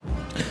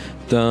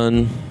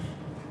dun.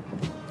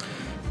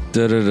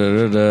 Da, da,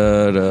 da,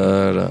 da,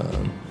 da,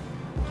 da.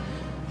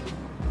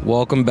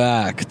 Welcome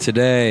back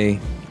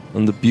today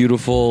on the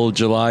beautiful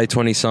July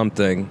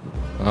 20-something.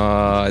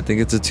 I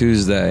think it's a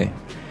Tuesday.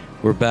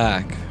 We're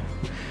back.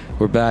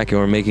 We're back and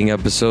we're making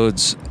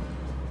episodes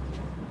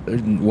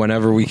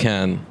whenever we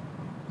can.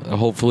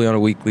 Hopefully on a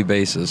weekly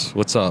basis.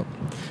 What's up?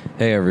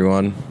 Hey,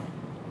 everyone.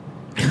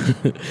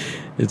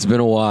 It's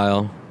been a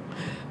while.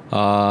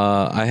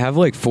 I have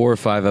like 4 or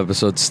 5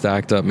 episodes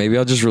stacked up. Maybe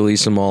I'll just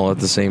release them all at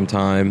the same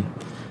time.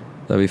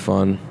 That'd be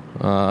fun.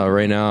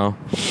 Right now,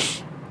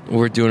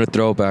 we're doing a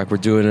throwback. We're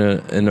doing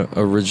an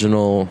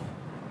original.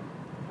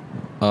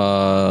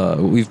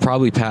 We've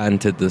probably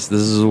patented this.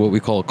 This is what we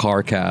call a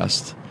car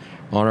cast.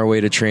 On our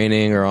way to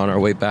training or on our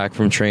way back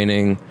from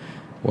training,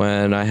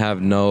 when I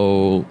have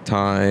no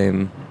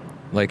time,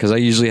 like, because I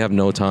usually have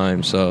no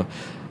time, so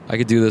I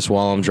could do this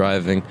while I'm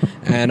driving.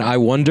 And I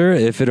wonder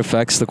if it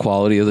affects the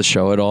quality of the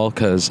show at all,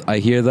 because I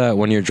hear that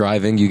when you're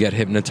driving, you get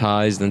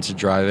hypnotized into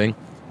driving.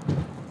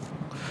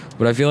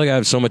 But I feel like I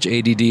have so much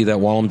ADD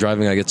that while I'm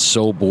driving, I get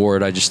so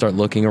bored. I just start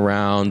looking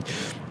around.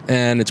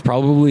 And it's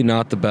probably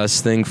not the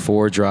best thing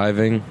for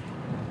driving,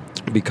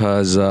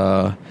 because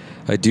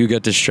I do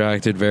get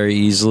distracted very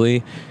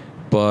easily.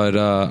 But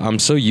I'm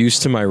so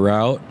used to my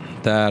route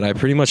that I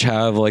pretty much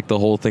have like the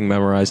whole thing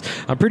memorized.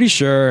 I'm pretty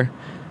sure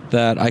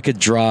that I could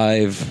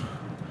drive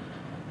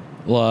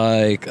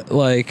like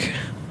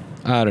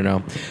I don't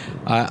know.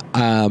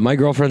 My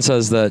girlfriend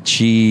says that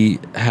she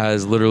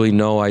has literally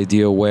no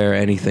idea where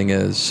anything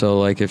is. So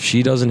like if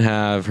she doesn't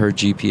have her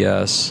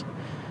GPS,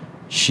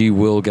 she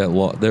will get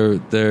lost.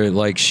 They're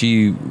like,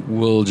 she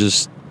will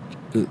just,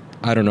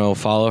 I don't know,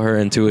 follow her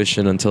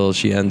intuition until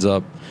she ends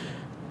up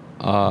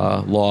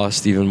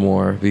lost even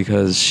more,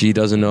 because she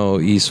doesn't know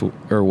east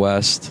or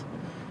west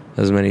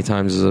as many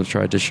times as I've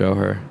tried to show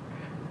her.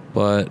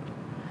 But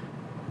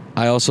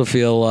I also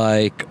feel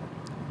like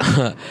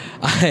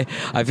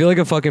I feel like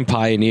a fucking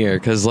pioneer,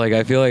 because like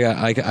I feel like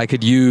I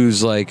could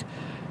use like,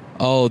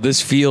 oh, this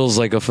feels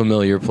like a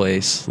familiar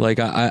place. Like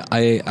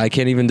I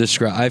can't even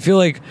describe. I feel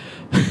like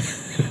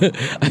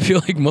I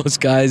feel like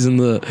most guys in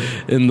the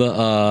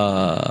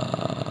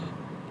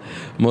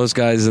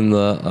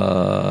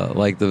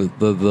like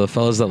the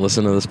fellas that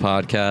listen to this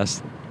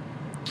podcast,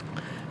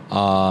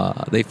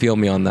 they feel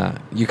me on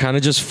that. You kind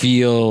of just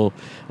feel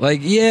like,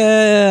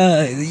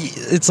 yeah,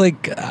 it's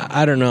like,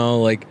 I don't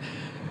know, like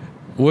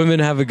women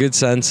have a good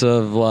sense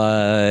of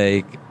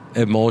like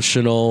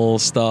emotional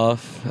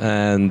stuff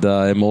and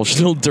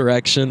emotional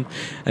direction,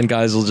 and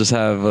guys will just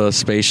have a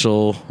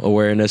spatial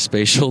awareness,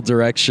 spatial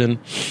direction,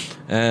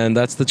 and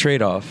that's the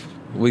trade-off.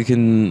 We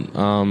can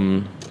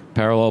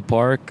parallel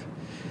park.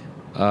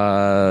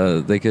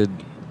 They could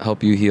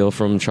help you heal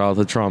from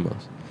childhood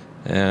traumas,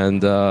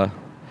 and I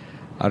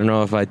don't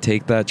know if I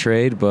take that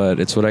trade, but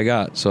it's what I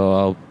got, so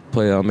I'll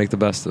make the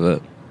best of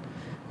it.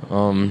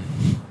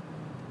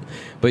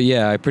 But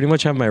yeah, I pretty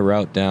much have my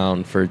route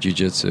down for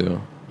jiu-jitsu.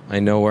 I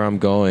know where I'm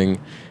going.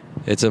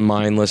 It's a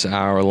mindless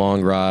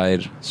hour-long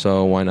ride,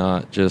 so why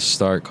not just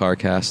start car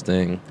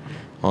casting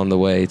on the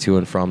way to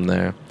and from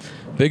there.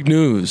 Big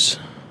news.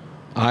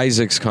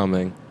 Isaac's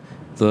coming.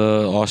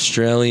 The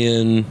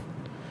Australian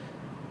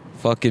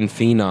fucking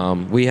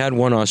phenom. We had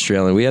one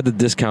Australian. We had the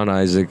discount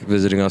Isaac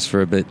visiting us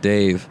for a bit,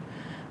 Dave.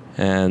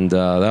 And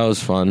that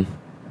was fun.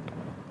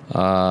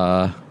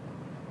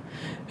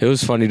 It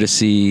was funny to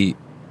see,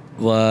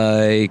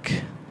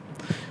 like,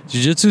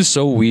 jiu-jitsu is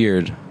so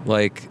weird.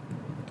 Like,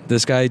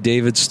 this guy,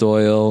 David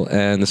Stoyle,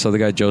 and this other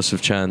guy,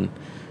 Joseph Chen,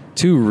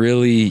 2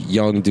 really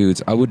young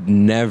dudes. I would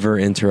never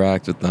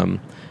interact with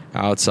them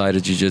outside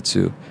of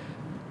jiu-jitsu.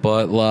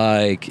 But,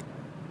 like,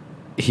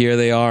 here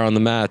they are on the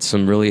mat,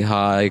 some really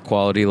high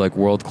quality, like,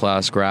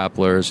 world-class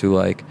grapplers who,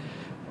 like,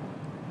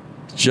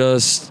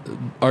 just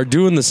are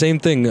doing the same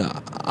thing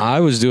I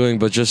was doing,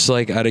 but just,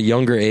 like, at a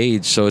younger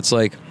age. So it's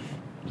like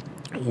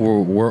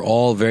we're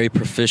all very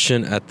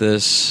proficient at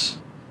this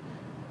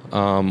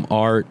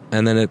art,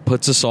 and then it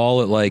puts us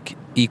all at like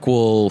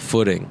equal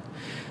footing.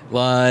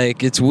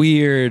 Like, it's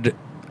weird.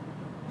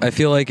 I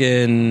feel like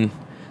in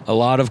a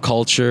lot of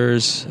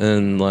cultures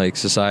and like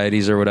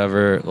societies or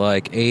whatever,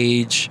 like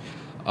age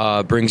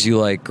brings you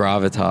like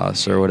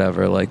gravitas or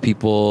whatever. Like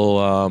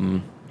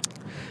people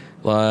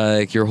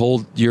like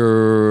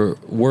your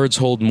words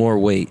hold more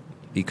weight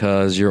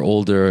because you're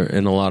older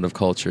in a lot of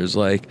cultures.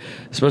 Like,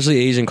 especially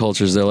Asian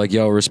cultures, they're like,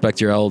 yo, respect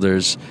your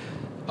elders.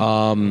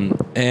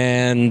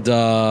 And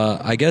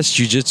I guess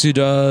jiu-jitsu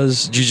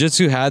does.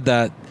 Jiu-jitsu had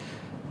that,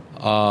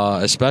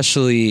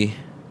 especially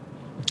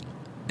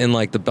in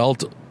like the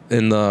belt,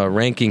 in the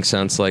ranking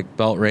sense, like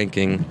belt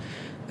ranking.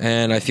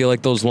 And I feel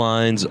like those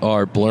lines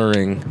are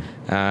blurring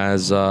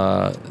as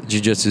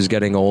jiu-jitsu is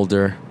getting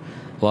older.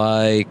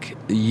 Like,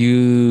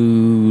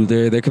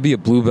 there could be a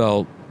blue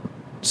belt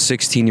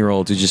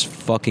 16-year-old who just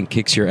fucking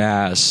kicks your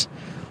ass,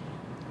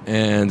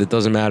 and it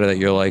doesn't matter that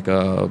you're like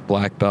a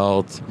black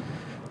belt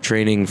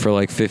training for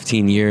like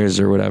 15 years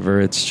or whatever.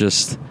 It's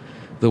just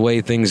the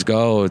way things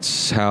go.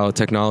 It's how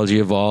technology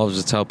evolves.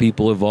 It's how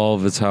people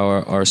evolve. It's how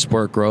our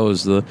sport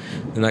grows. The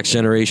next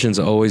generation's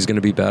always going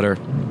to be better.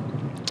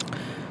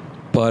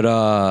 But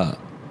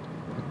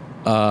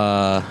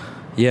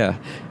yeah,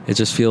 it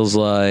just feels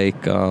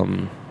like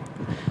the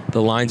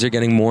lines are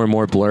getting more and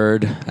more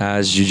blurred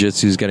as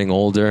jiu-jitsu is getting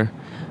older.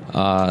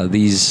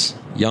 These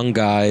young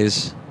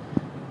guys,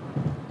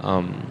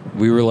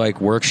 we were like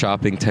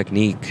workshopping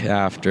technique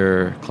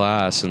after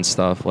class and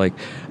stuff. Like,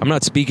 I'm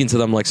not speaking to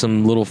them like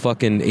some little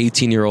fucking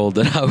 18-year-old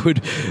that I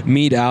would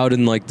meet out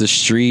in like the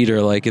street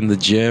or like in the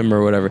gym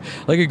or whatever.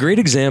 Like, a great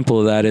example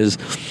of that is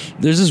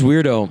there's this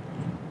weirdo,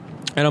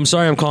 and I'm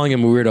sorry I'm calling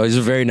him a weirdo. He's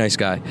a very nice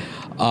guy.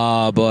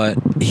 But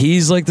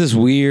he's like this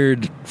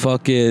weird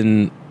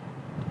fucking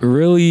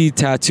really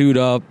tattooed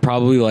up,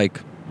 probably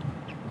like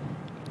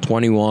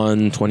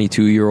 21,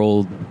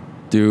 22-year-old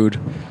dude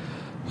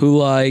who,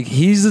 like,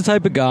 he's the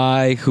type of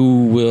guy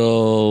who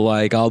will,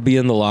 like, I'll be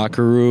in the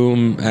locker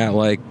room at,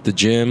 like, the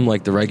gym,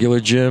 like the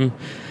regular gym,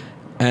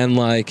 and,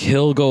 like,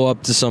 he'll go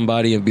up to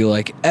somebody and be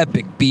like,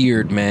 epic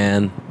beard,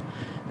 man.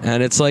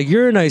 And it's like,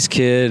 you're a nice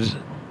kid,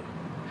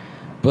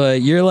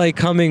 but you're, like,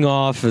 coming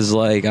off as,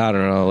 like, I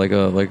don't know,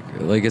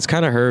 like it's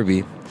kind of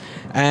herby.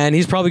 And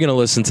he's probably going to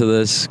listen to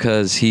this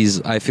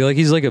because I feel like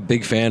he's like a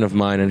big fan of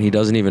mine and he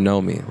doesn't even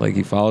know me. Like,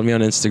 he followed me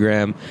on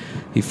Instagram.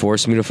 He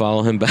forced me to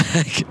follow him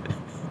back.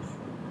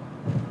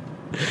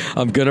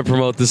 I'm going to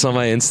promote this on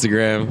my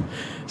Instagram.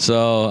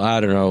 So,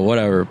 I don't know,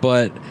 whatever.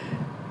 But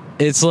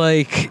it's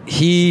like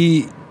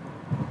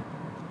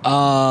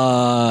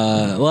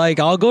like,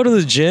 I'll go to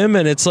the gym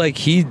and it's like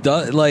he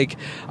does, like,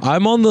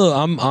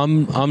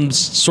 I'm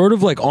sort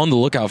of like on the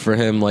lookout for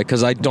him, like,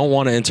 because I don't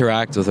want to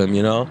interact with him,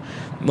 you know?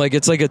 Like,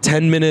 it's like a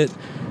 10-minute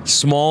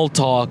small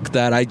talk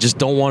that I just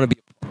don't want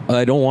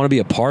to be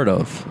a part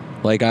of.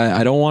 Like,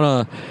 I don't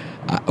want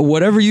to,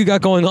 whatever you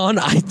got going on,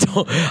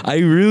 I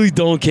really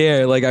don't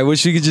care. Like, I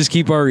wish we could just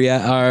keep our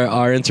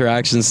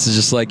interactions to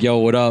just like, yo,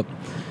 what up?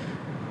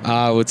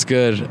 What's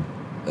good?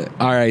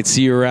 All right,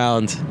 see you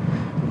around.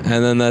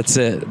 And then that's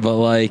it. But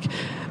like,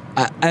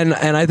 and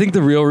I think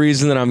the real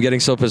reason that I'm getting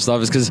so pissed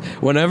off is because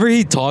whenever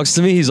he talks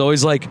to me, he's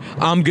always like,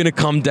 I'm gonna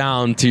come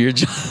down to your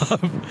job.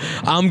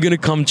 I'm gonna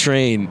come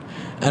train.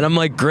 And I'm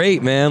like,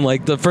 great, man.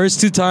 Like, the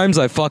first 2 times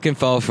I fucking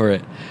fell for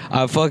it.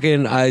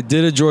 I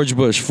did a George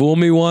Bush. Fool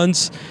me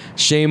once,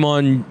 shame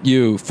on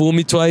you. Fool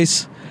me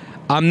twice,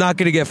 I'm not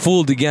gonna get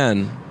fooled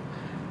again.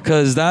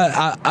 Cause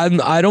that I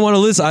don't want to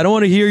listen. I don't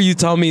want to hear you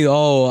tell me,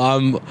 oh,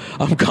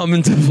 I'm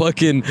coming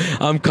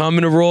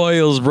to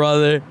Royals,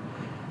 brother.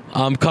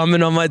 I'm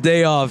coming on my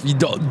day off. You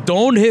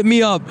don't hit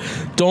me up.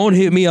 Don't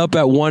hit me up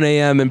at 1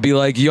 a.m. and be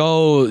like,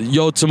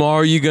 yo,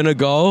 tomorrow you gonna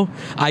go?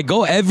 I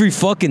go every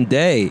fucking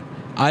day.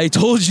 I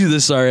told you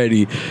this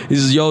already. He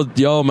says,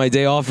 yo, my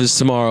day off is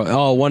tomorrow.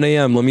 Oh, 1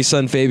 a.m. Let me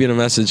send Fabian a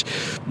message.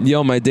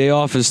 Yo, my day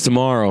off is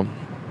tomorrow.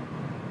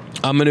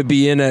 I'm gonna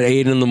be in at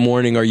 8 in the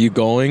morning. Are you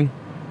going?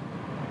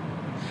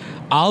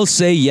 I'll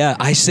say yeah.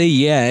 I say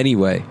yeah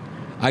anyway.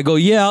 I go,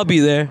 yeah, I'll be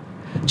there.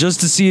 Just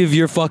to see if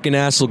your fucking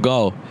ass will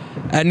go.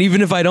 And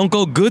even if I don't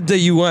go, good that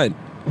you went.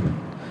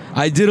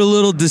 I did a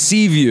little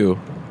deceive you.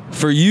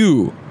 For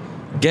you.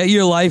 Get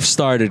your life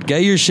started.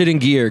 Get your shit in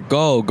gear.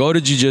 Go to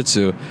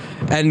jiu-jitsu.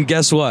 And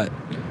guess what?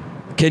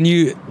 Can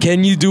you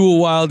do a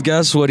wild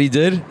guess what he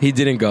did? He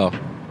didn't go.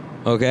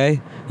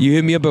 Okay? You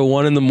hit me up at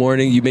 1 in the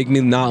morning. You make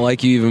me not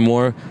like you even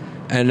more.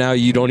 And now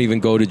you don't even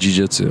go to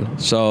jiu-jitsu.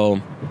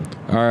 So,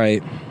 all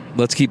right.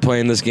 Let's keep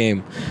playing this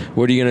game.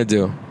 What are you going to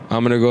do?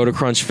 I'm going to go to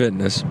Crunch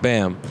Fitness.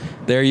 Bam.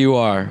 There you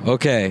are.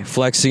 Okay.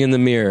 Flexing in the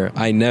mirror.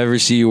 I never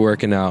see you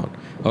working out.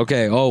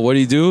 Okay. Oh, what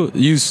do?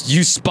 You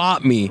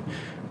spot me.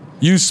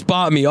 You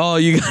spot me. Oh,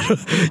 you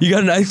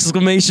got an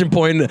exclamation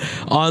point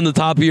on the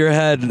top of your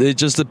head. It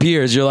just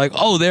appears. You're like,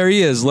 oh, there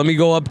he is. Let me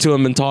go up to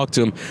him and talk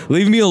to him.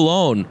 Leave me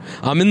alone.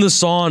 I'm in the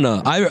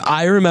sauna.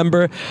 I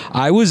remember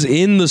I was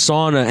in the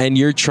sauna and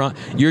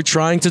you're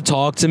trying to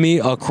talk to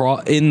me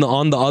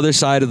on the other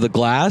side of the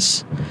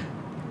glass.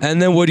 And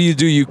then what do?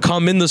 You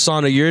come in the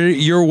sauna.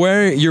 You're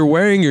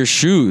wearing your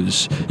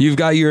shoes. You've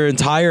got your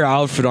entire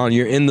outfit on.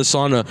 You're in the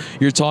sauna.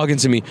 You're talking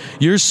to me.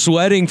 You're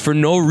sweating for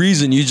no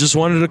reason. You just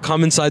wanted to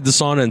come inside the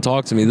sauna and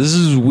talk to me. This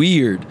is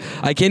weird.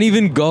 I can't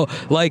even go.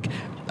 Like,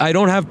 I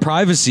don't have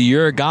privacy.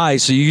 You're a guy,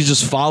 so you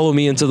just follow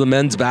me into the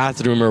men's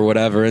bathroom or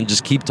whatever and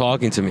just keep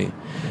talking to me.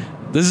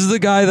 This is the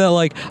guy that,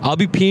 like, I'll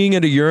be peeing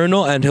at a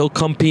urinal and he'll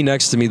come pee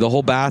next to me. The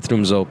whole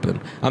bathroom's open.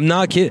 I'm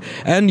not kidding.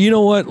 And you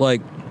know what?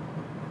 Like,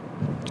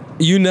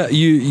 he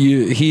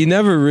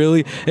never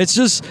really, it's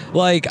just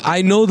like,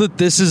 I know that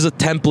this is a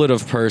template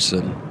of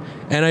person,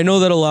 and I know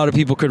that a lot of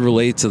people could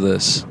relate to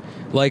this.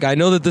 Like, I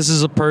know that this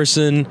is a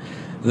person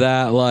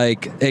that,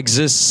 like,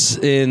 exists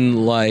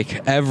in,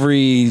 like,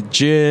 every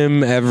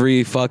gym,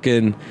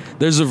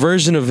 there's a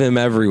version of him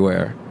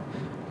everywhere,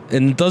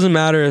 and it doesn't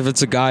matter if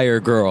it's a guy or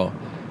a girl.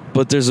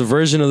 But there's a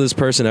version of this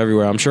person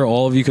everywhere. I'm sure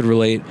all of you could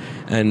relate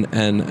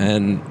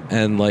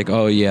and like,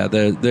 oh yeah,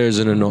 there's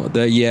I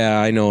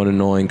know an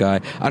annoying guy.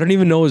 I don't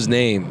even know his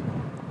name.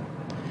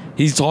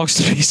 He talks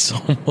to me so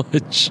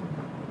much.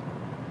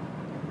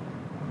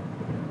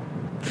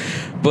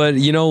 But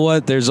you know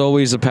what? There's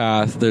always a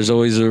path. There's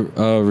always a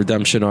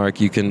redemption arc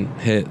you can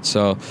hit.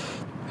 So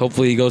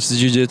hopefully he goes to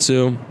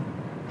jiu-jitsu,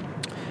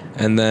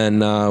 and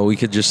then we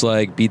could just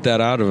like beat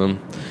that out of him.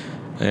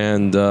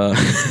 And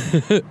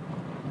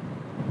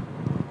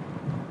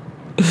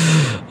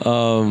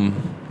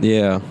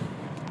yeah.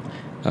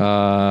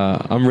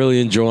 I'm really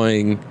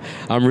enjoying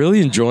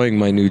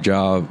my new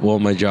job. Well,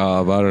 my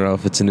job, I don't know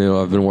if it's new.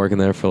 I've been working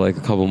there for like a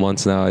couple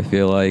months now, I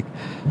feel like,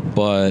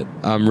 but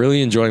I'm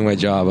really enjoying my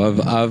job.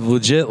 I've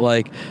legit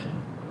like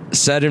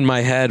said in my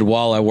head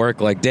while I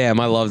work, like, damn,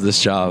 I love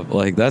this job.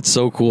 Like, that's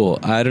so cool.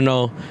 I don't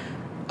know.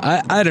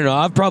 I don't know.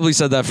 I've probably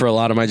said that for a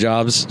lot of my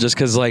jobs, just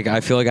because like I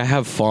feel like I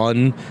have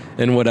fun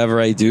in whatever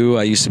I do.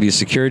 I used to be a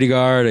security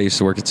guard. I used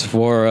to work at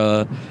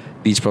Sephora,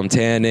 beach bum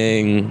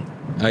tanning.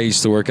 I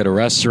used to work at a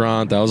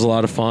restaurant. That was a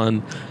lot of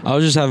fun. I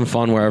was just having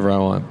fun wherever I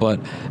went.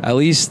 But at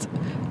least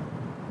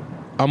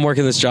I'm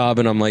working this job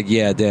and I'm like,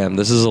 yeah, damn,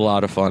 this is a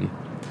lot of fun.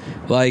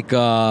 Like,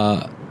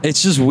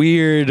 it's just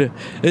weird.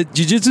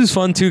 Jiu-jitsu is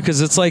fun too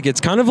because it's like,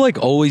 it's kind of like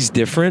always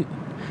different.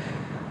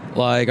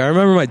 Like, I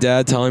remember my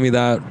dad telling me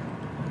that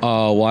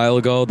a while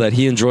ago, that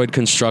he enjoyed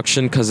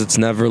construction because it's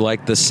never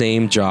like the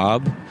same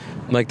job.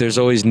 Like, there's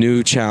always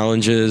new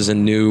challenges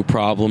and new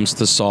problems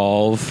to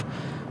solve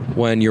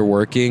when you're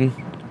working.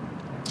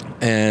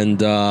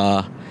 And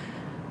I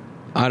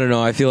don't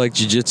know, I feel like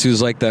jiu-jitsu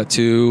is like that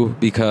too,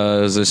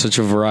 because there's such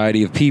a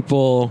variety of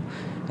people,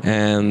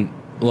 and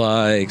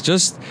like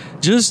just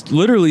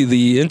literally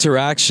the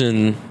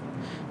interaction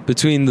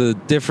between the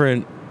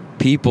different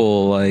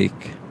people,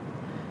 like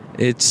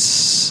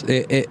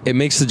it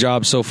makes the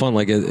job so fun.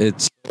 Like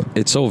it's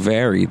so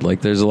varied. Like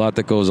there's a lot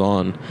that goes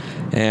on,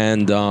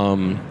 and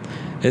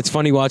it's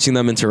funny watching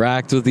them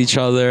interact with each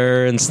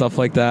other and stuff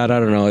like that. I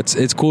don't know.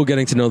 It's cool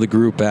getting to know the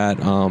group at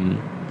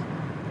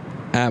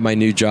my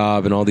new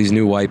job and all these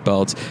new white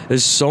belts.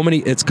 There's so many,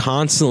 it's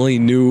constantly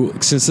new.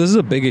 Since this is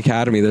a big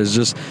academy, there's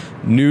just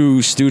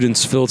new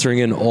students filtering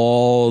in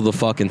all the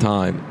fucking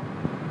time.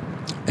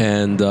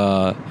 And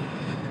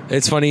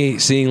it's funny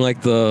seeing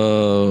like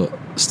the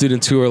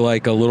students who are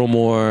like a little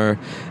more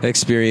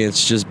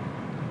experienced just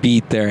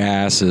beat their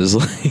asses.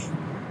 Like,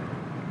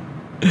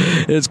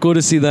 it's cool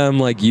to see them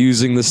like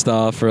using the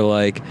stuff, or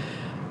like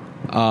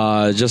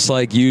just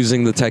like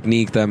using the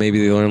technique that maybe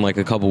they learned like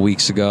a couple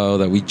weeks ago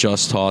that we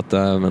just taught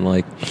them. And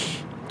like,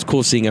 it's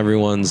cool seeing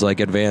everyone's like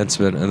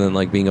advancement and then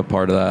like being a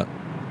part of that.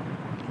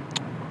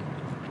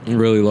 I'm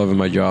really loving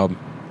my job.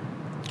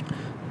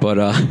 But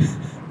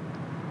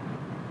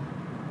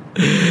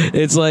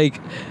it's like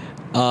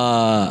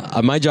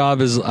my job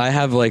is, I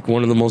have like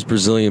one of the most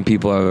Brazilian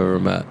people I've ever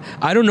met.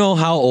 I don't know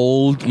how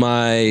old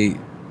my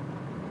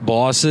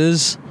boss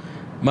is.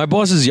 My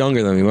boss is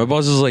younger than me. My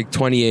boss is like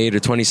 28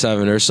 or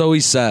 27, or so he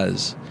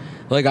says.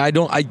 Like, I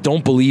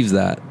don't believe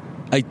that.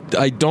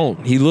 I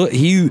don't. He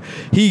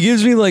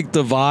gives me like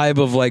the vibe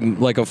of like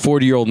a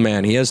 40-year-old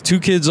man. He has 2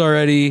 kids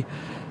already.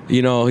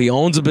 You know, he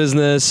owns a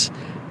business,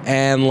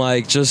 and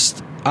like,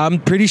 just, I'm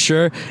pretty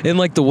sure in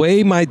like the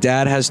way my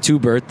dad has 2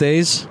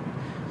 birthdays,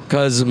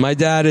 because my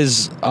dad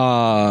is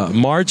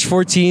March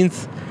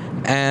 14th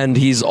and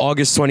he's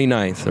August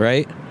 29th,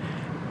 right?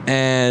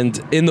 And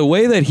in the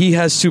way that he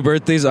has 2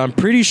 birthdays, I'm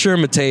pretty sure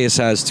Mateus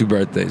has 2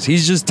 birthdays.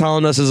 He's just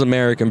telling us his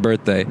American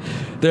birthday.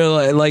 They're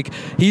like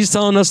he's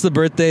telling us the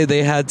birthday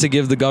they had to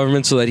give the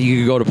government so that he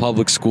could go to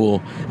public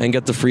school and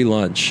get the free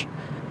lunch.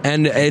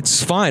 And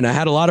it's fine. I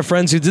had a lot of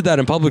friends who did that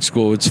in public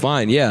school. It's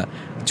fine. Yeah.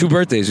 2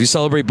 birthdays. We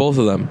celebrate both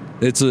of them.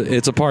 It's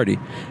a party.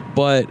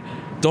 But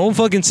don't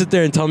fucking sit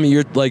there and tell me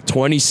you're like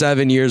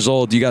 27 years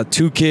old. You got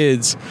 2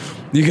 kids.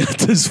 You got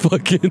this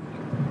fucking...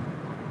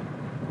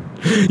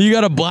 You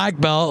got a black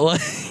belt.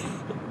 Like,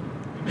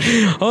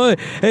 oh,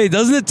 hey,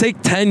 doesn't it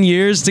take 10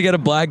 years to get a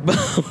black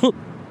belt?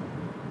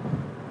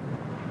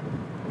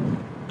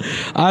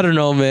 I don't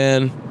know,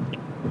 man.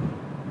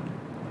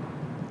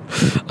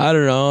 I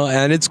don't know.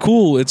 And it's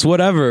cool. It's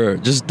whatever.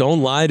 Just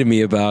don't lie to me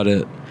about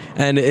it.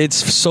 And it's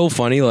so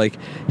funny. Like,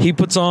 he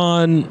puts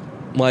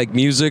on like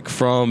music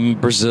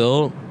from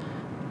Brazil,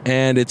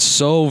 and it's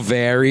so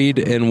varied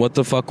in what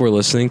the fuck we're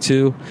listening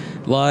to.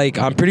 Like,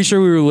 I'm pretty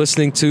sure we were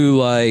listening to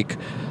like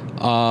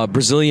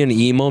Brazilian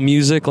emo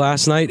music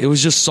last night. It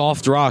was just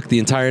soft rock the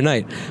entire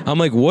night. I'm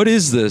like, what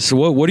is this?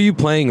 What are you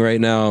playing right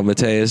now,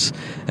 Mateus?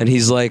 And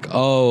he's like,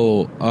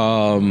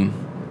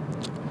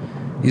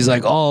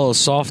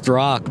 soft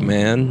rock,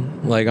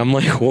 man. Like, I'm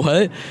like,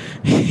 what?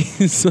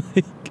 He's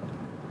like,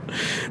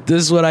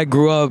 this is what I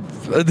grew up.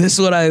 This is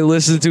what I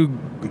listened to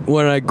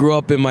when I grew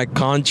up in my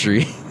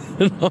country.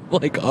 And I'm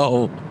like,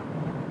 oh,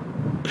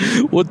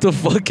 what the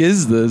fuck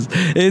is this?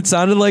 It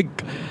sounded like,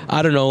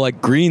 I don't know,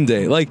 like Green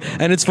Day. Like,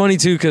 and it's funny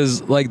too,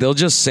 because like they'll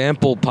just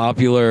sample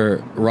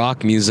popular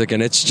rock music,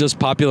 and it's just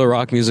popular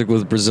rock music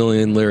with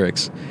Brazilian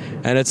lyrics.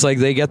 And it's like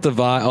they get the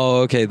vibe,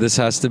 oh, okay, this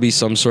has to be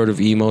some sort of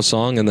emo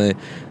song, and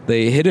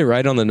they hit it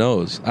right on the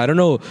nose. I don't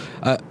know.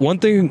 One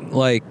thing,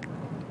 like,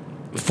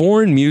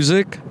 foreign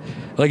music,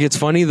 Like, it's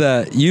funny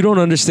that you don't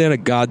understand a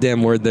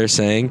goddamn word they're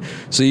saying,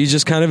 so you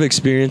just kind of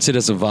experience it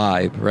as a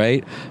vibe,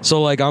 right?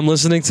 So, like, I'm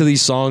listening to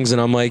these songs,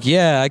 and I'm like,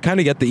 yeah, I kind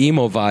of get the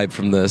emo vibe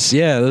from this.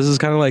 Yeah, this is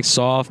kind of like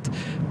soft,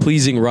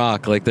 pleasing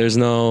rock. Like, there's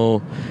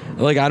no...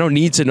 Like, I don't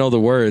need to know the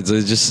words.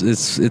 It's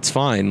just... It's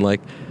fine.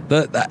 Like...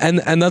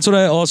 And that's what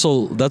I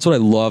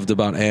loved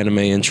about anime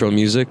intro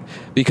music,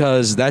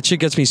 because that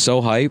shit gets me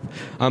so hype.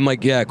 I'm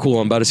like, yeah,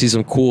 cool, I'm about to see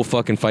some cool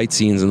fucking fight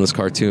scenes in this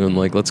cartoon.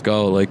 Like, let's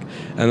go. Like,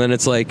 and then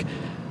it's like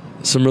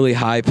some really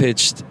high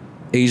pitched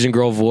Asian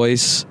girl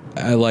voice,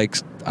 I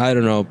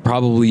don't know,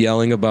 probably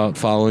yelling about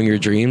following your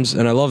dreams,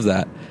 and I love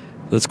that.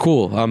 That's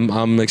cool.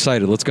 I'm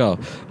excited. Let's go.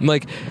 I'm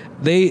like,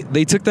 they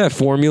took that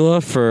formula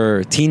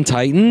for Teen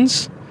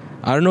Titans.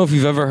 I don't know if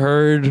you've ever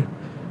heard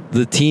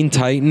the Teen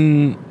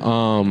Titan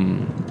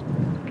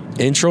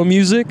intro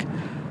music.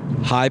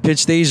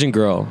 High-pitched Asian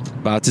girl.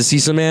 About to see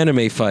some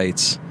anime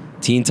fights.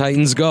 Teen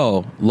Titans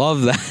Go.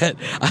 Love that.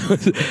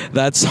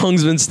 That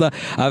song's been stuck.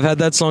 I've had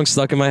that song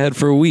stuck in my head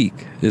for a week.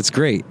 It's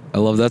great. I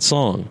love that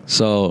song.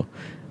 So,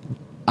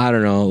 I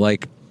don't know.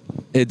 Like,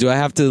 do I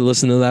have to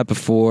listen to that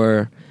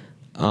before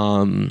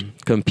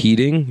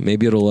competing?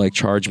 Maybe it'll, like,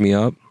 charge me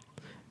up.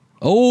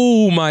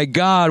 Oh, my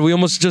God. We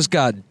almost just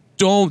got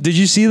domed. Did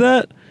you see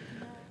that?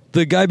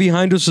 The guy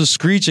behind us was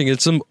screeching.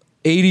 It's some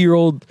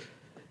 80-year-old.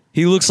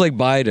 He looks like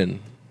Biden.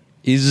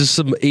 He's just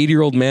some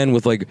 80-year-old man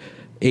with like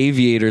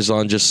aviators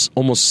on, just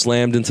almost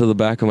slammed into the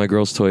back of my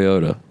girl's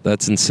Toyota.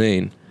 That's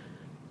insane.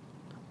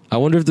 I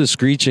wonder if the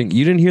screeching.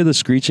 You didn't hear the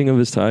screeching of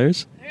his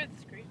tires? I heard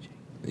the screeching.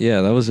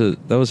 Yeah,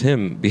 that was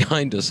him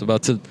behind us,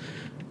 about to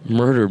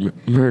murder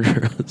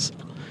us.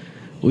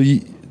 Well,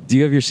 do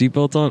you have your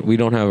seatbelt on? We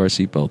don't have our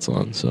seatbelts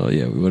on, so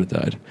yeah, we would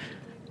have died.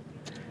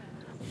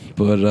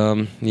 But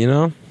you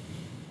know.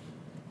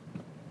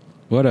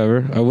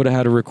 Whatever. I would have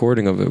had a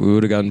recording of it. We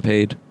would have gotten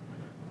paid.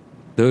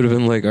 They would have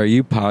been like, are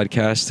you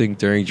podcasting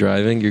during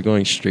driving? You're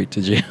going straight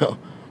to jail.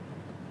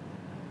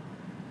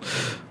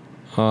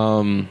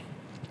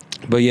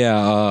 But yeah,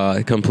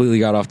 I completely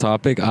got off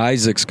topic.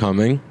 Isaac's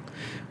coming.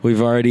 We've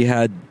already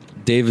had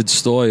David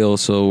Stoyle,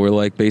 so we're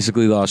like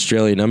basically the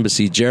Australian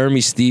embassy.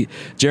 Jeremy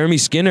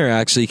Skinner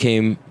actually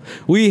came.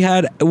 We've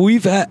had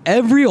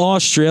every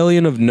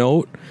Australian of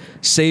note,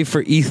 save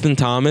for Ethan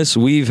Thomas,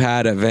 we've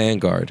had at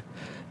Vanguard.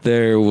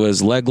 There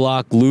was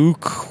Leglock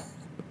Luke.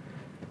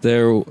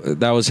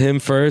 That was him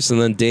first,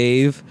 and then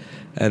Dave,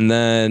 and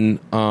then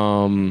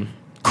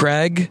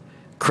Craig.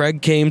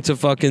 Craig came to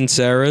fucking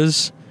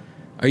Sarah's.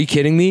 Are you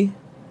kidding me?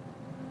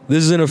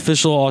 This is an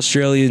official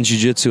Australian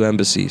Jiu-Jitsu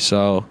embassy.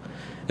 So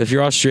if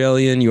you're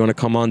Australian, you want to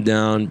come on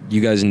down,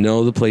 you guys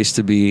know the place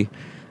to be.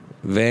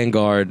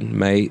 Vanguard,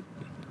 mate.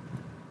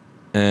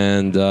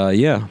 And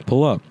yeah,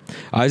 pull up.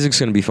 Isaac's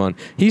going to be fun.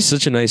 He's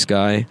such a nice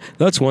guy.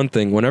 That's one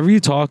thing. Whenever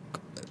you talk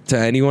to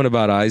anyone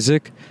about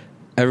Isaac,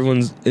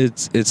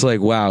 it's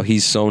like, wow,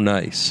 he's so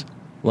nice.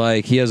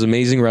 Like, he has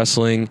amazing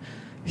wrestling.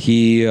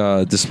 He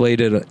displayed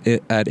it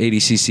at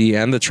ADCC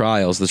and the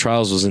trials. The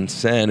trials was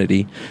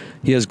insanity.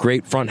 He has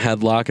great front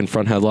headlock and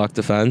front headlock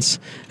defense,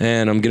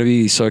 and I'm gonna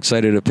be so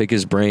excited to pick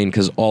his brain,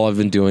 because all I've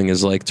been doing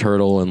is like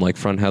turtle and like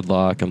front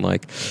headlock and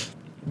like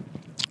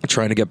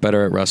trying to get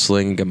better at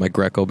wrestling and get my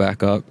Greco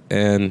back up.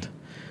 And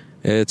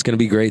it's going to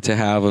be great to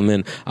have him.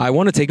 And I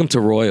want to take him to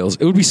Royals.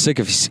 It would be sick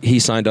if he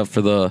signed up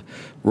for the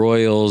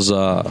Royals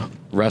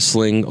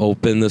Wrestling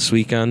Open this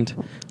weekend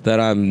that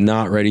I'm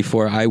not ready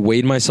for. I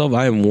weighed myself.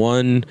 I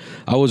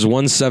was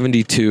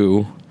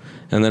 172,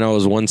 and then I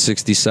was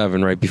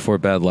 167 right before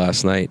bed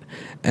last night.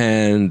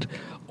 And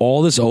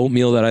all this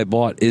oatmeal that I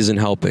bought isn't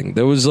helping.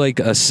 There was like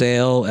a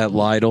sale at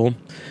Lidl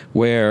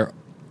where,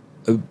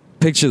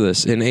 picture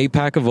this, an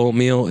 8-pack of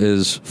oatmeal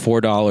is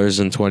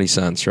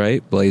 $4.20,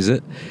 right? Blaze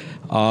it.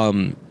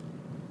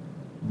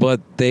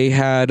 But they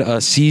had a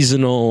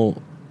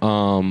seasonal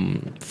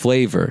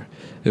flavor.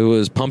 It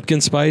was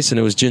pumpkin spice and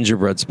it was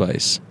gingerbread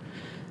spice.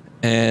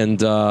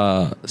 And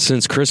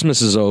since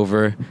Christmas is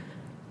over,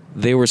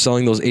 they were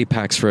selling those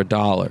 8-packs for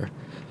 $1.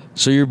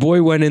 So your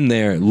boy went in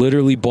there,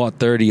 literally bought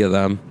 30 of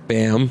them,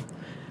 bam.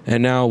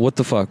 And now, what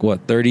the fuck?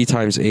 30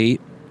 times 8?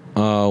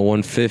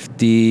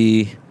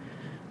 150.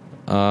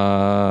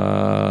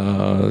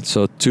 I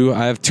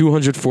have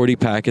 240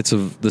 packets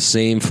of the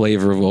same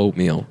flavor of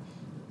oatmeal.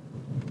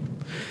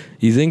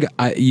 You think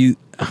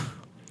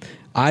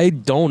I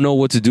don't know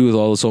what to do with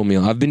all this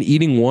oatmeal. I've been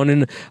eating one,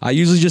 and I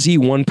usually just eat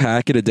 1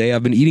 packet a day.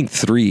 I've been eating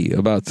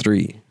about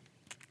 3.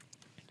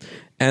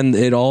 And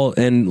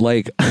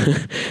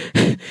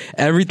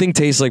everything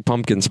tastes like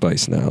pumpkin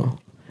spice now.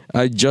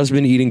 I've just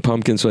been eating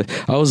pumpkin spice.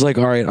 I was like,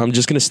 all right, I'm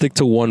just going to stick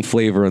to one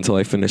flavor until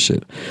I finish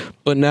it.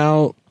 But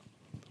now,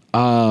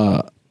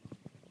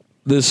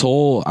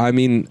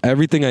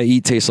 everything I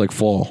eat tastes like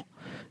fall.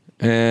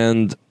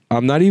 And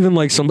I'm not even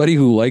like somebody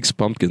who likes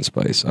pumpkin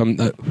spice. I'm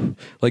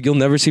like, you'll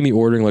never see me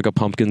ordering like a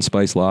pumpkin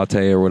spice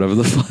latte or whatever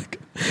the fuck,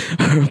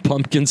 or a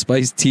pumpkin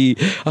spice tea.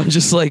 I'm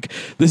just like,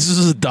 this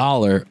is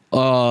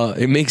 $1.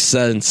 It makes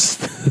sense.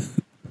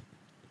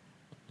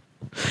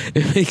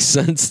 It makes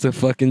sense to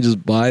fucking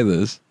just buy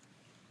this.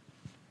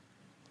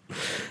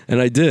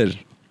 And I did.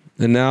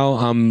 And now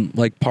I'm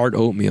like part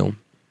oatmeal.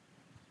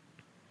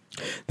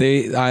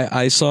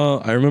 I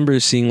remember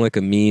seeing like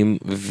a meme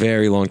a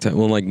very long time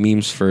when like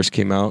memes first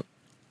came out.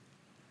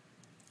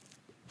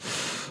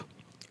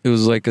 It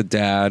was like a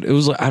dad. It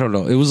was like, I don't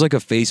know. It was like a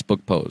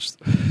Facebook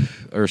post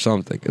or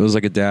something. It was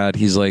like a dad.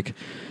 He's like,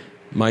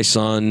 my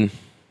son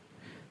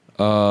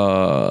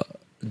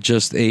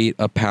just ate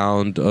a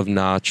pound of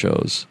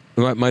nachos.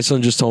 My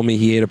son just told me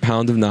he ate a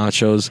pound of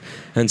nachos,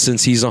 and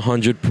since he's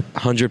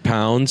 100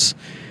 pounds,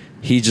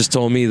 he just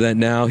told me that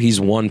now he's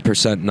 1%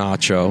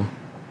 nacho.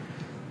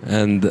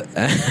 And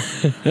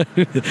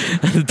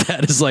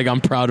that is like,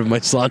 I'm proud of my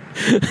son.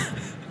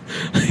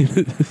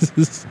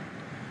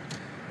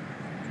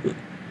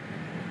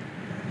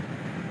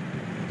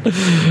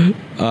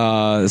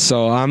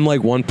 So I'm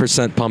like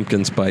 1%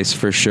 pumpkin spice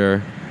for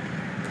sure.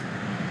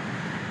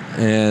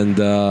 And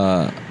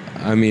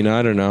I mean,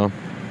 I don't know.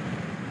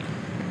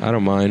 I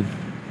don't mind.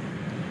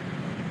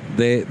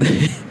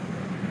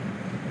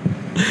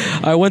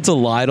 I went to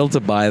Lidl to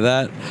buy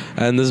that,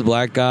 and this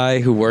black guy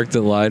who worked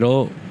at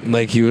Lidl,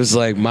 like, he was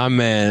like, my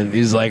man,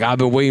 he's like, I've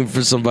been waiting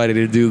for somebody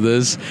to do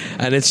this,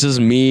 and it's just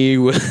me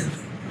with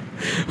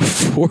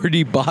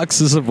 40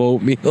 boxes of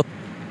oatmeal.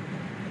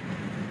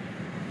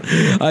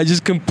 I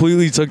just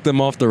completely took them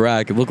off the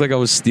rack. It looked like I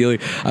was stealing.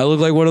 I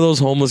looked like one of those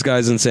homeless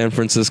guys in San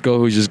Francisco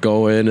who just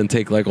go in and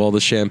take like all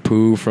the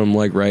shampoo from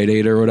like Rite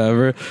Aid or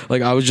whatever.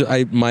 Like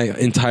my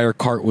entire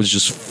cart was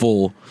just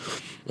full.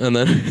 And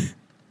then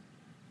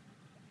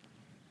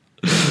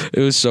it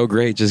was so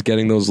great just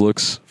getting those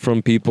looks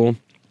from people.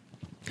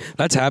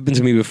 That's happened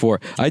to me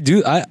before. I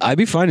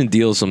be finding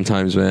deals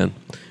sometimes, man.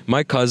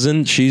 My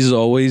cousin, she's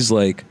always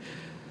like,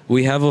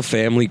 we have a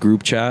family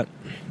group chat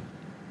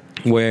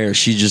where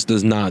she just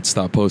does not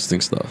stop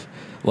posting stuff.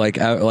 Like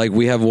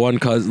we have one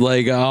cousin,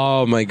 like,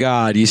 oh my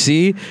God, you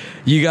see,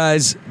 you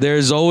guys,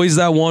 there's always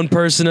that one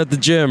person at the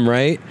gym,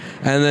 right?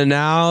 And then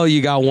now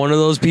you got one of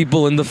those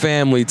people in the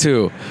family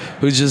too,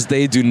 who just,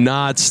 they do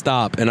not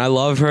stop. And I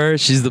love her,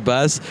 she's the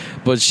best,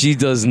 but she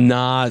does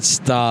not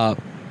stop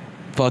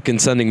fucking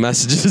sending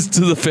messages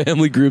to the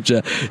family group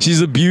chat.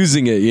 She's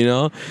abusing it, you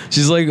know?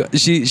 She's like,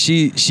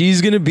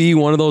 she's gonna be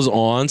one of those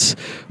aunts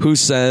who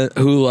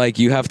like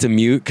you have to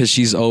mute because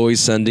she's always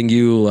sending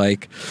you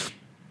like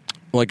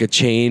a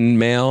chain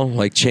mail,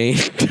 like chain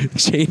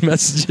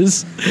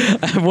messages.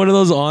 I have one of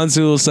those aunts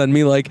who will send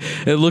me like,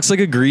 it looks like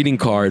a greeting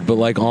card, but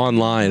like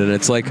online, and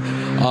it's like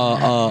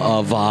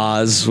a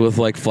vase with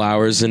like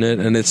flowers in it,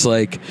 and it's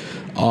like,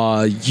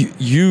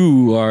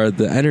 you are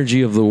the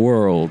energy of the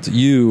world.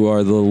 You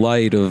are the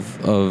light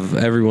of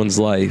everyone's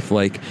life.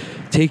 Like,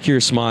 take your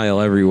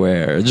smile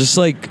everywhere. Just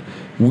like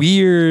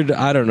weird,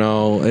 I don't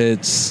know.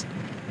 It's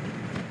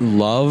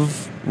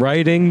love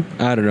writing.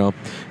 I don't know.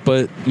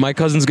 But my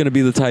cousin's going to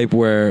be the type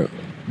where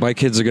my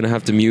kids are going to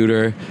have to mute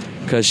her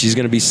because she's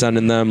going to be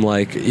sending them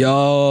like,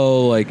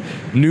 yo, like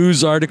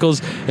news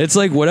articles. It's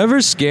like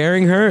whatever's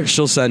scaring her,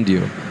 she'll send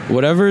you.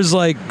 Whatever's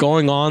like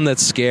going on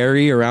that's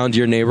scary around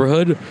your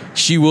neighborhood,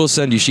 she will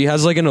send you. She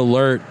has like an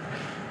alert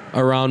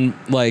around,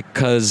 like,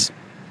 because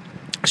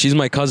she's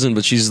my cousin,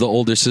 but she's the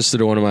older sister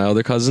to one of my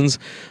other cousins.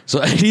 So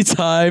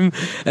anytime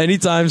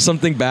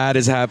something bad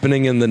is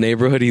happening in the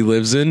neighborhood he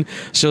lives in,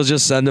 she'll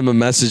just send him a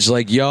message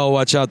like, yo,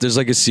 watch out, there's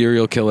like a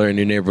serial killer in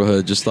your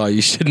neighborhood. Just thought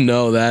you should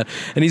know that.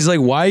 And he's like,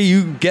 why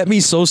you get me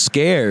so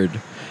scared?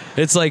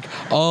 It's like,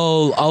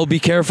 oh, I'll be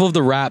careful of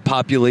the rat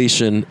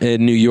population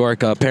in New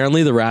York.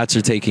 Apparently the rats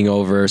are taking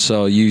over,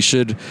 so you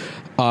should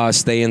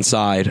stay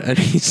inside. And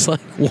he's like,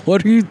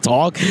 what are you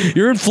talking?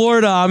 You're in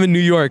Florida, I'm in New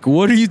York.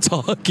 What are you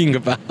talking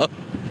about?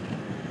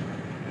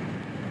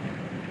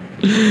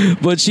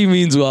 But she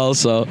means well,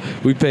 so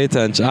we pay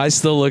attention. I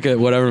still look at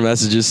whatever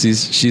messages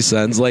she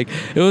sends. Like,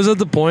 it was at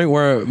the point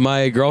where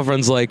my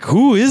girlfriend's like,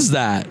 who is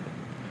that?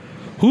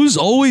 Who's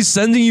always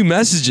sending you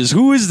messages?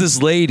 Who is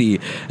this lady?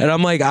 And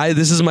I'm like,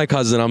 this is my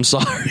cousin. I'm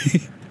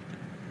sorry.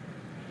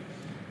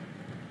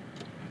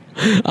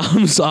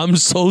 I'm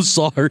so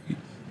sorry.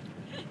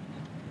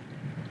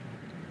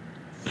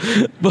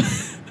 But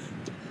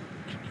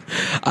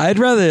I'd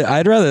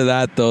rather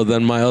that though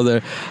than my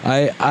other.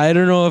 I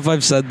don't know if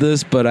I've said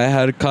this, but I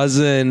had a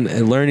cousin, a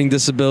learning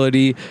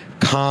disability,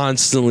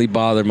 constantly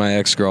bother my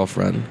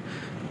ex-girlfriend.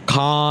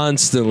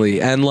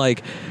 Constantly. And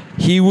like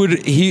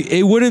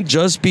it wouldn't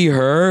just be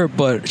her,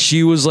 but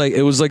she was like,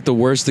 it was like the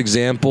worst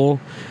example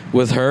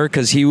with her,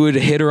 because he would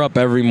hit her up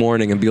every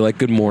morning and be like,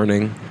 good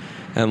morning,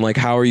 and like,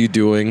 how are you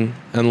doing?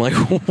 And like,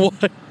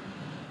 what?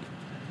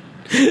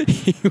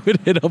 He would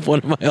hit up one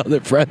of my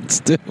other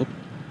friends too.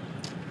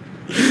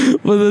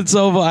 But it's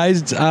so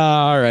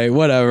all right,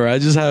 whatever. I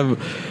just have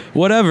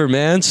whatever,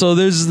 man. So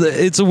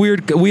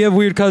we have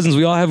weird cousins.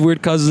 We all have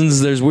weird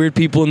cousins. There's weird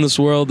people in this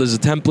world. There's a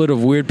template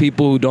of weird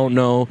people who don't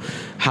know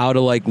how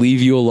to like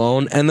leave you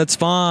alone, and that's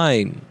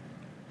fine.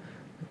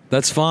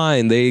 That's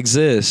fine. They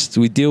exist.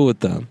 We deal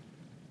with them.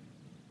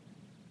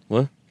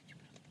 What?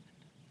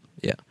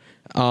 Yeah.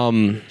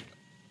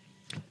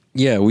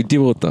 Yeah, we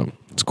deal with them.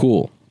 It's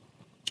cool.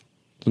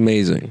 It's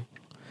amazing.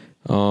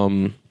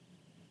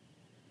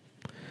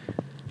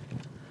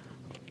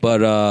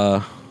 But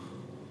oh,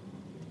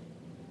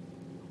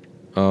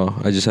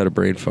 I just had a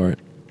brain fart.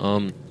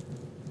 1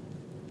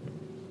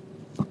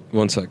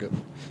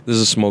 second. This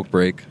is a smoke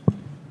break.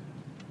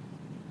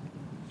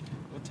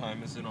 What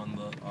time is it on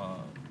the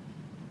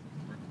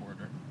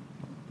recorder?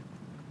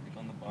 I think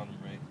on the bottom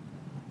right.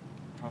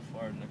 How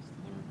far next to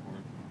the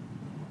record?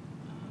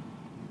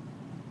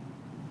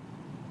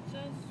 It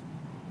says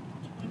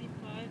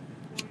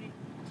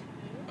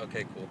 25:42.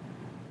 Okay, cool.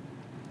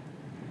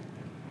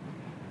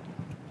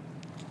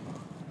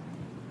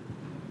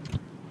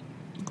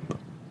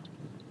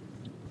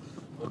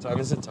 What time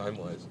is it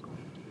time-wise?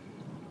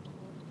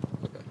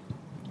 Okay.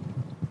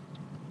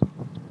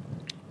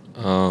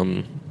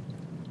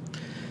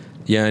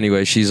 Yeah,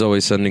 anyway, she's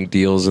always sending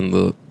deals in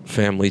the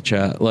family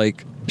chat.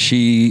 Like,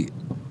 she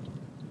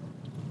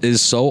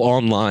is so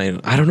online.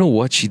 I don't know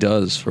what she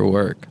does for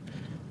work,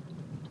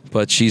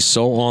 but she's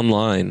so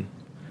online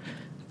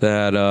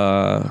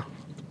that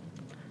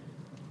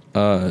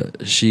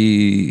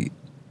she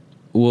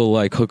will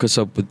like hook us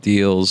up with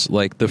deals,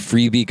 like the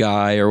freebie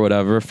guy or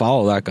whatever.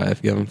 Follow that guy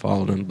if you haven't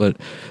followed him. But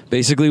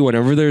basically,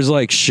 whenever there's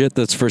like shit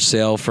that's for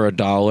sale for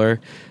 $1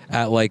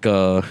 at like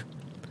a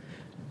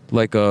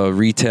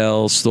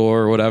retail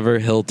store or whatever,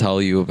 he'll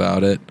tell you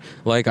about it.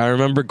 Like, I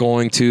remember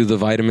going to the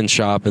vitamin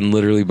shop and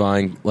literally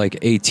buying like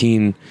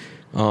 18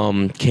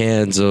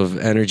 cans of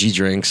energy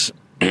drinks.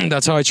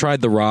 That's how I tried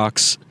the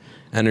Rocks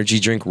energy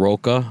drink,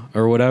 Roca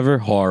or whatever.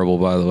 Horrible,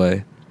 by the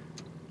way.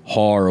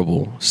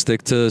 Horrible.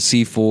 Stick to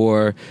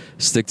C4,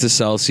 stick to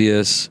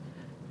Celsius,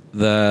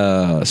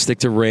 stick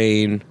to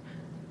Reign.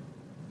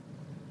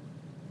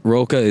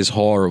 Roca is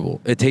horrible.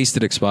 It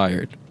tasted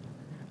expired.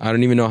 I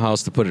don't even know how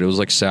else to put it. It was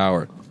like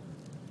sour.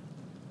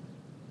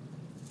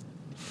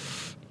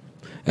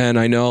 And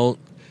I know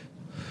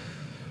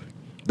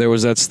there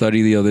was that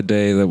study the other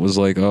day that was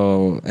like,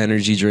 oh,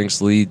 energy drinks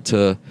lead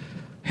to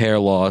hair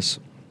loss.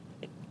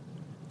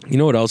 You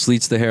know what else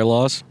leads to hair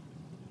loss?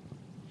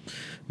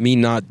 Me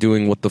not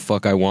doing what the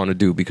fuck I want to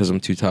do because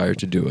I'm too tired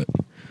to do it.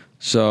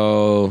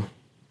 So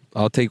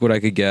I'll take what I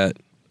could get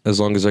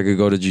as long as I could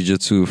go to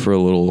jiu-jitsu for a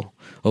little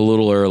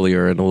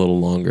earlier and a little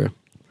longer.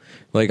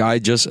 Like, I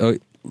just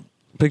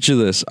picture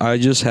this. I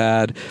just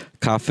had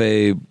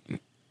cafe.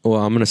 Well,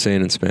 I'm going to say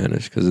it in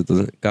Spanish because it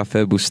doesn't.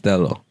 Café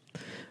Bustelo.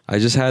 I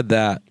just had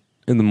that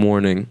in the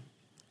morning.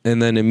 And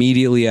then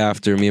immediately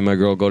after, me and my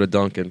girl go to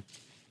Dunkin'.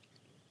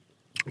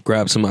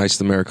 Grab some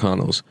iced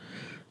Americanos.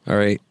 All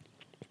right.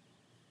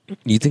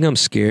 You think I'm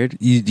scared?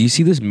 Do you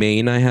see this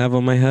mane I have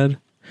on my head?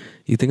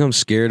 You think I'm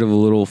scared of a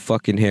little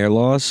fucking hair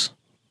loss?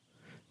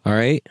 All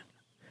right.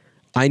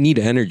 I need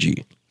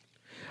energy.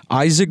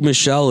 Isaac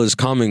Michelle is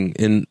coming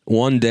in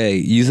one day.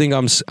 You think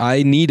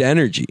I need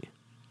energy?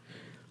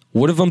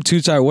 What if I'm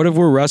too tired? What if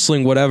we're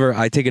wrestling, whatever,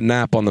 I take a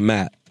nap on the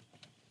mat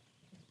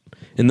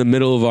in the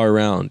middle of our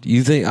round?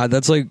 You think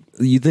that's like,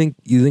 you think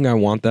I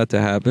want that to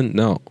happen?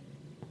 No.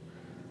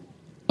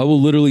 I will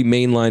literally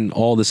mainline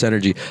all this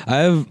energy.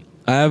 I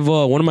have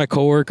one of my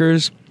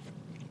coworkers,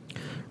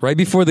 right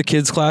before the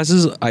kids'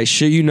 classes, I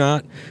shit you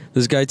not,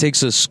 this guy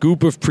takes a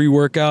scoop of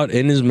pre-workout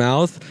in his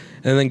mouth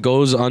and then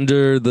goes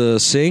under the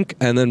sink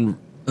and then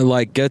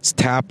like gets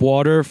tap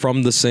water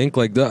from the sink.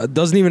 Like,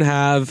 doesn't even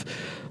have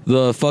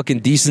the fucking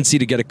decency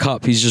to get a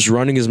cup. He's just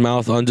running his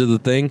mouth under the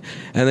thing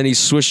and then he's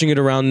swishing it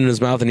around in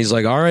his mouth and he's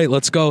like, all right,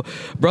 let's go.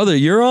 Brother,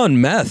 you're on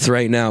meth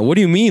right now. What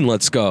do you mean,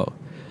 let's go?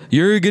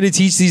 You're going to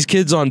teach these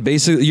kids on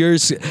basic, your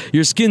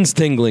skin's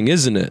tingling,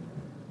 isn't it?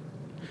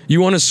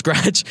 You want to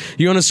scratch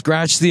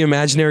the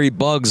imaginary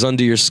bugs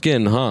under your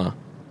skin, huh?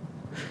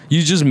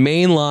 You just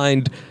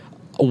mainlined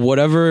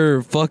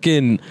whatever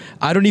fucking,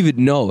 I don't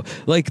even know.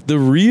 Like, the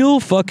real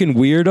fucking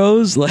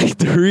weirdos, like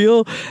the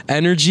real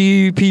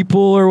energy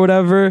people or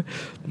whatever,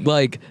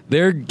 like,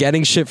 they're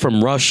getting shit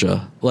from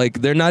Russia.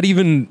 Like, they're not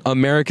even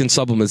American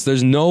supplements.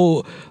 There's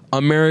no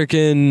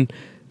American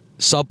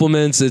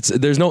supplements.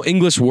 There's no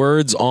English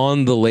words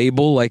on the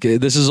label. Like,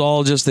 this is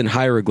all just in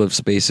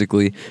hieroglyphs,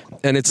 basically.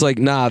 And it's like,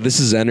 nah, this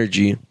is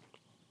energy.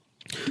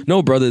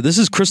 No, brother, this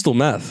is crystal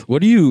meth.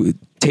 What are you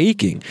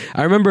taking?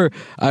 I remember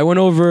I went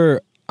over...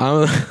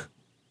 I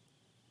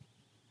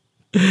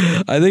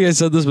think I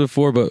said this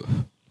before, but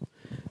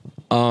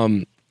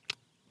I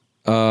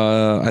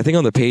think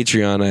on the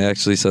Patreon I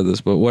actually said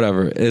this, but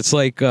whatever. It's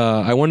like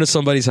I went to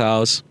somebody's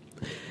house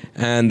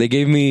and they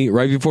gave me,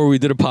 right before we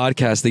did a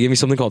podcast, they gave me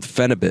something called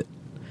Phenibut.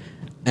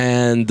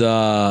 And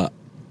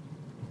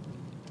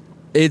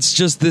it's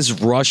just this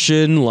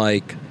Russian,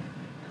 like,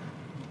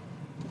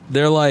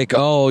 they're like,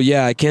 oh,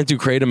 yeah, I can't do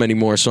Kratom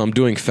anymore, so I'm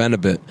doing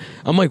Phenibut.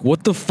 I'm like,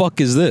 what the fuck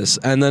is this?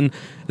 And then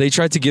they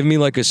tried to give me,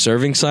 like, a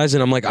serving size,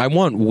 and I'm like, I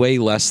want way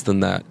less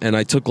than that. And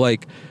I took,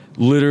 like,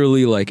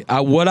 literally, like,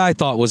 what I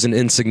thought was an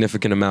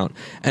insignificant amount.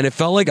 And it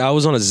felt like I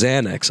was on a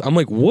Xanax. I'm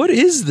like, what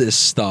is this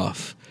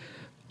stuff?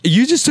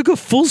 You just took a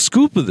full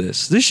scoop of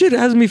this. This shit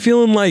has me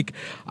feeling like,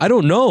 I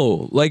don't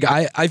know. Like,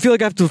 I feel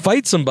like I have to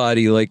fight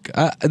somebody. Like,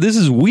 this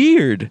is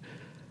weird.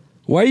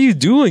 Why are you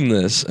doing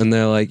this? And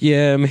they're like,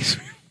 yeah, it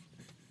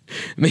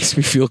makes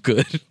me feel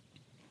good.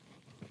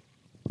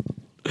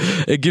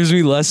 It gives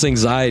me less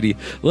anxiety.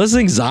 Less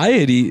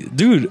anxiety?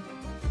 Dude,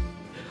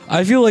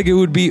 I feel like it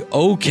would be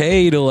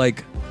okay to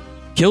like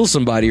kill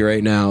somebody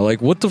right now.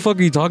 Like, what the fuck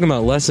are you talking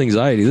about? Less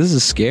anxiety. This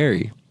is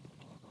scary.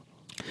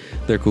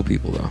 They're cool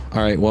people though.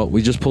 All right, well,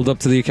 we just pulled up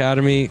to the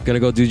academy. Gonna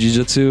go do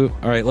jiu-jitsu.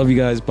 All right, love you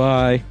guys.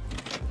 Bye.